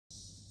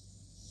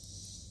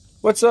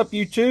What's up,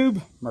 YouTube?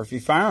 Murphy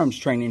Firearms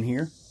Training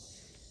here.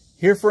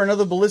 Here for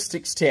another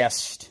ballistics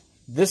test.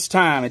 This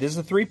time it is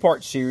a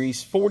three-part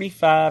series,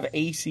 45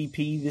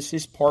 ACP. This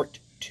is part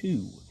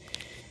 2.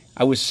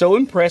 I was so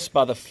impressed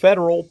by the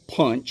Federal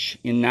Punch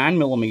in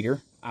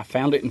 9mm. I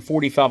found it in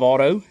 45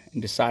 auto and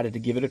decided to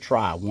give it a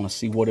try. I want to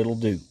see what it'll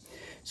do.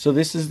 So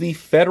this is the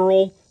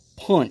Federal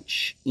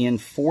Punch in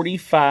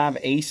 45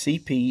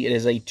 ACP. It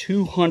is a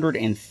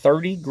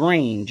 230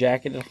 grain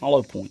jacketed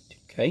hollow point.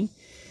 Okay.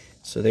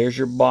 So there's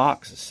your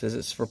box. It says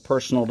it's for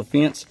personal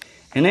defense.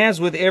 And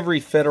as with every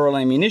Federal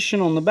ammunition,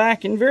 on the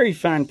back in very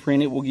fine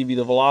print, it will give you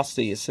the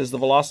velocity. It says the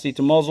velocity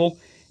to muzzle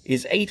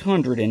is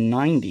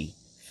 890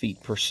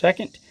 feet per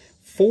second,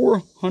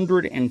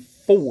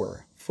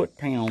 404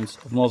 foot-pounds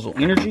of muzzle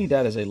energy.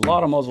 That is a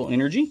lot of muzzle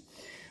energy.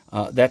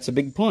 That's a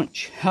big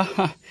punch.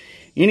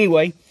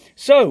 Anyway,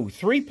 so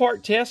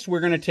three-part test.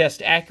 We're going to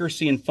test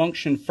accuracy and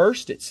function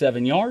first at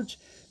 7 yards.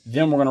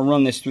 Then we're going to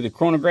run this through the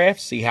chronograph,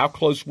 see how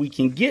close we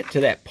can get to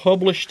that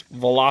published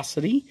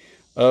velocity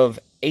of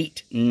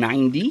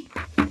 890.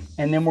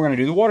 And then we're going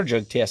to do the water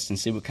jug test and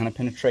see what kind of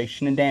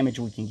penetration and damage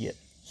we can get.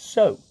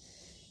 So,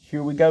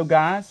 here we go,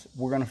 guys.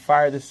 We're going to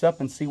fire this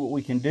up and see what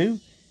we can do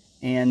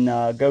and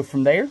go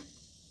from there.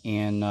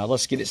 And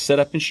let's get it set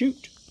up and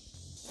shoot.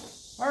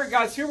 All right,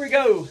 guys, here we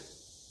go.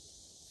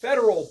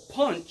 Federal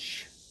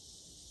Punch,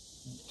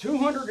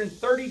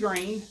 230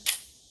 grain.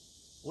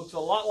 Looks a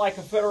lot like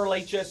a Federal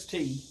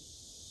HST.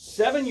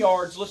 7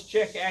 yards. Let's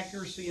check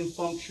accuracy and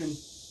function.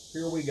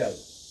 Here we go.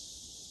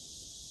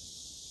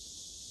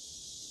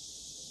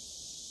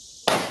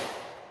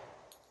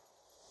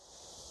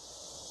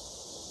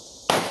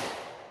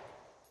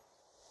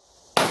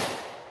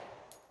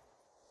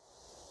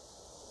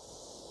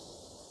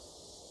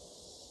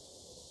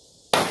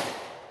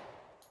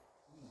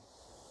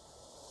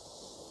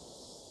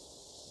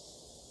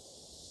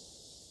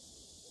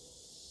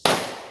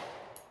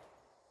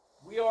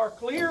 We are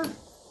clear.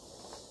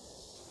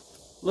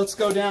 Let's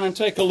go down and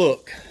take a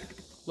look.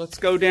 Let's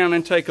go down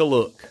and take a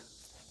look.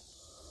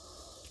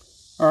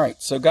 All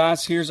right, so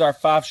guys, here's our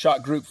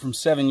 5-shot group from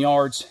 7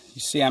 yards.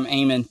 You see I'm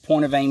aiming,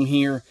 point of aim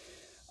here.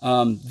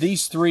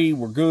 These three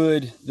were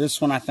good.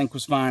 This one I think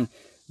was fine.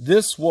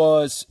 This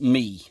was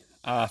me.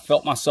 I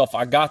felt myself,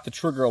 I got the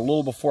trigger a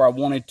little before I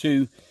wanted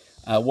to.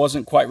 I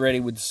wasn't quite ready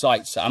with the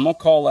sight. So I'm gonna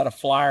call that a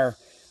flyer.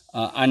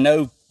 I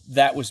know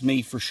that was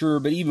me for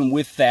sure, but even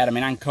with that, I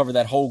mean, I can cover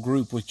that whole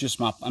group with just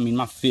my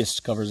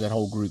fist covers that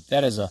whole group.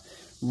 That is a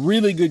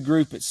really good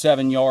group at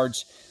 7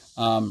 yards.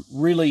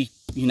 Really,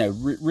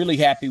 really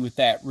happy with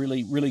that.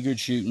 Really good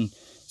shooting.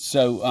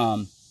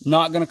 So,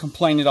 not going to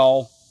complain at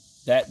all.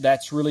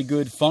 That's really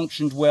good.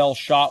 Functioned well,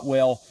 shot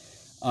well.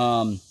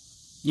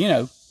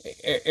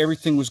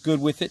 Everything was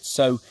good with it.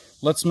 So,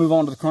 let's move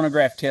on to the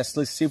chronograph test.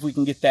 Let's see if we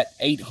can get that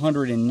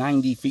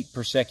 890 feet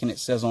per second it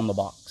says on the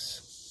box.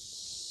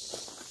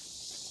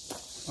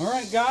 All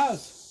right,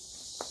 guys,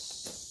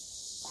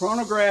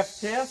 chronograph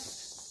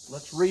test.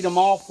 Let's read them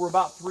off. We're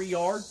about 3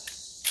 yards.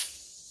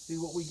 See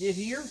what we get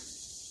here.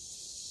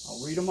 I'll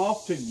read them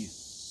off to you.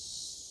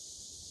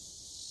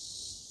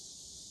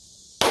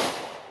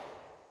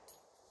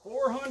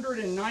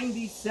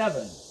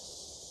 497.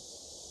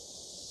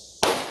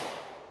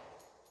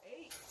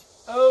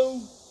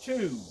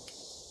 802.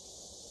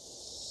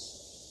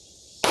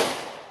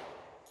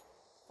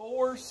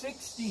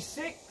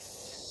 466.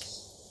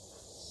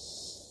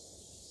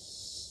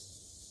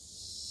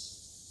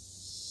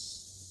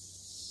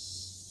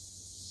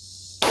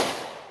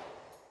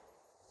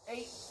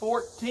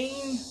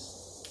 814,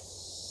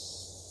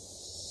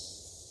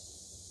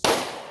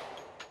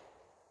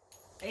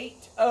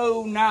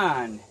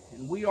 809,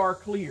 and we are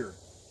clear.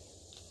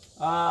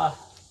 I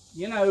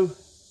don't know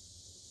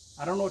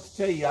what to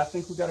tell you. I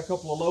think we got a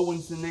couple of low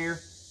ones in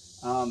there.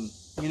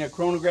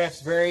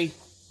 Chronographs vary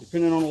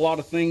depending on a lot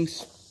of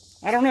things.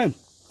 I don't know.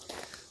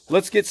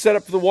 Let's get set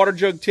up for the water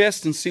jug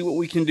test and see what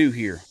we can do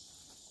here.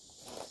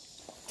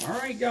 All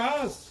right,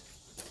 guys,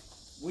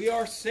 we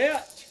are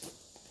set.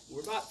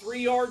 We're about 3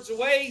 yards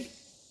away.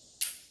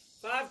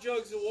 5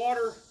 jugs of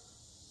water.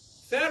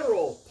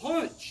 Federal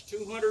Punch,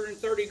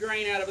 230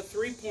 grain out of a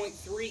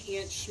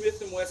 3.3-inch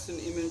Smith & Wesson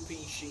M&P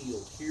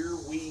Shield. Here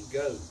we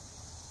go.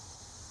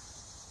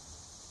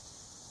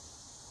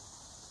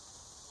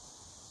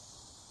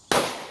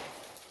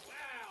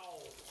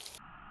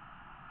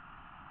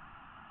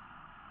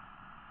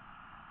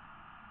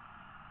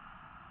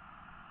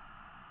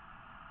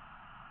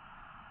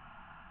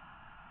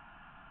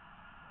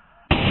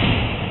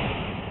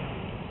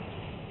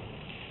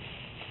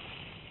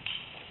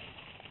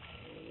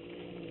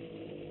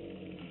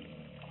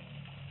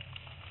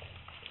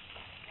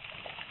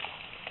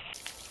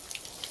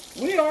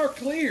 We are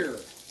clear.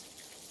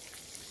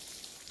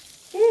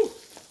 Woo.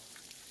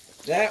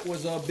 That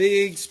was a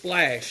big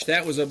splash.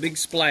 That was a big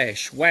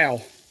splash.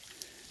 Wow.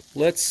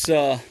 Let's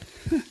go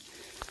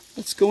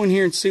in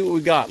here and see what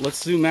we got.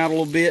 Let's zoom out a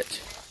little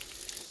bit.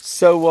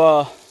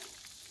 So,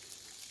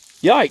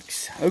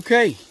 yikes.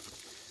 Okay.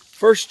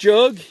 First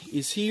jug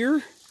is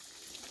here.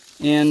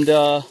 And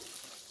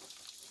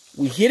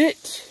We hit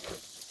it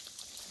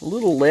a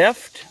little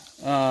left,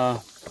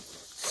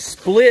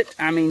 split,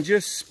 I mean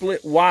just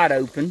split wide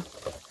open.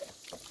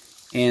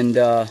 And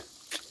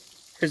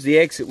here's the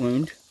exit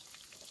wound,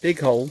 big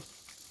hole.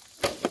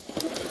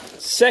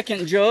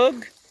 Second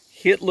jug,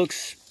 hit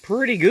looks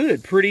pretty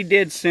good, pretty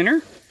dead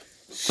center.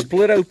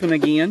 Split open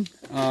again,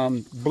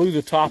 blew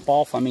the top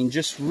off. I mean,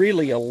 just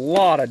really a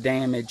lot of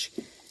damage.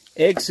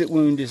 Exit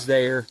wound is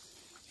there,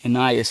 and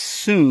I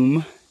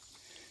assume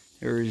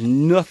there is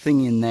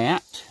nothing in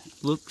that.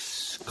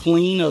 Looks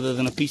clean other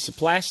than a piece of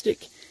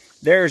plastic.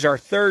 There's our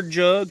third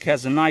jug,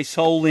 has a nice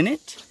hole in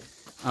it.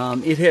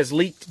 It has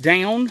leaked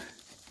down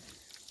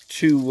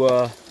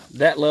to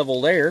that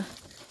level there.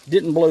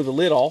 Didn't blow the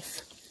lid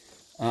off.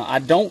 I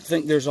don't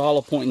think there's a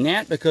hollow point in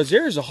that because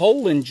there's a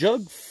hole in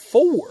jug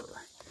 4.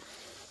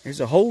 There's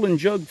a hole in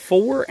jug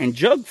 4, and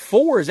jug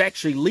 4 is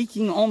actually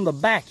leaking on the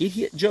back. It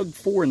hit jug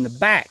 4 in the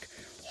back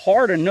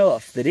hard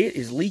enough that it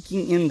is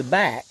leaking in the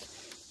back.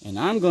 And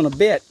I'm going to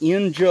bet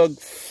in jug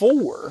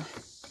 4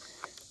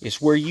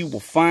 is where you will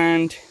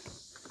find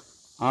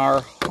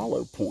our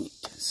hollow point.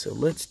 So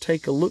let's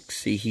take a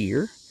look-see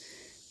here.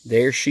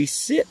 There she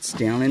sits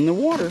down in the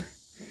water.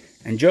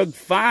 And jug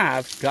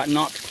 5 got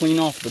knocked clean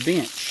off the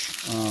bench.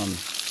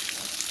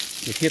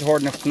 It hit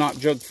hard enough to knock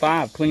jug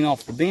 5 clean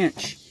off the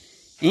bench.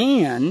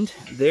 And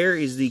there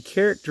is the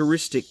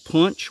characteristic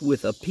punch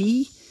with a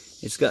P.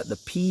 It's got the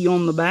P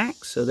on the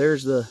back. So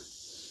there's the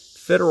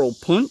Federal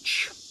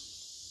punch.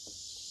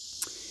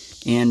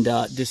 And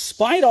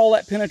despite all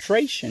that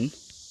penetration,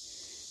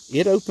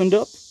 it opened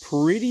up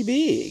pretty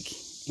big.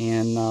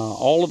 And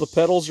all of the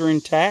petals are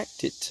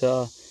intact.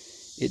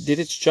 It did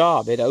its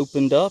job. It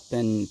opened up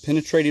and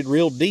penetrated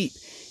real deep.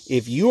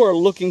 If you are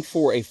looking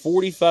for a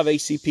 45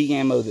 ACP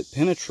ammo that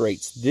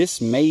penetrates, this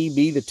may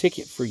be the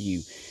ticket for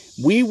you.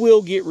 We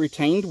will get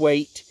retained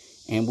weight,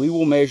 and we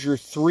will measure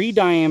 3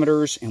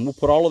 diameters, and we'll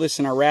put all of this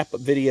in our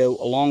wrap-up video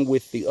along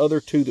with the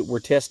other 2 that we're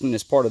testing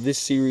as part of this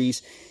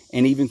series,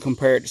 and even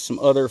compare it to some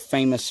other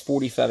famous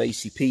 45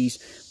 ACPs.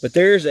 But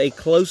there's a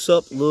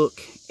close-up look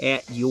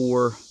at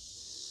your,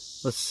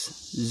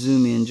 let's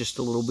zoom in just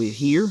a little bit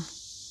here.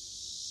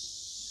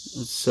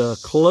 It's a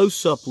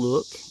close-up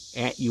look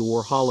at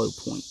your hollow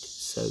point.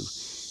 So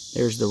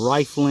there's the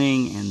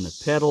rifling and the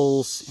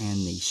petals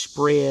and the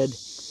spread.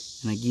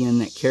 And again,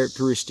 that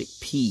characteristic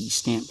P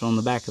stamped on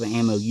the back of the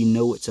ammo. You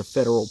know it's a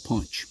Federal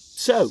punch.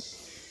 So,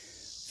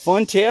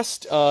 fun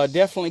test.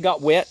 Definitely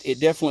got wet. It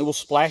definitely will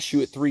splash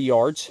you at 3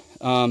 yards.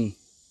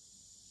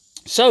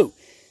 So,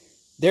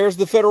 there's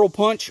the Federal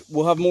punch.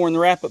 We'll have more in the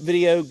wrap-up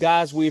video.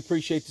 Guys, we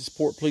appreciate the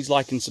support. Please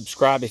like and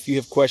subscribe. If you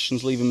have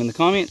questions, leave them in the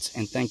comments.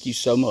 And thank you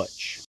so much.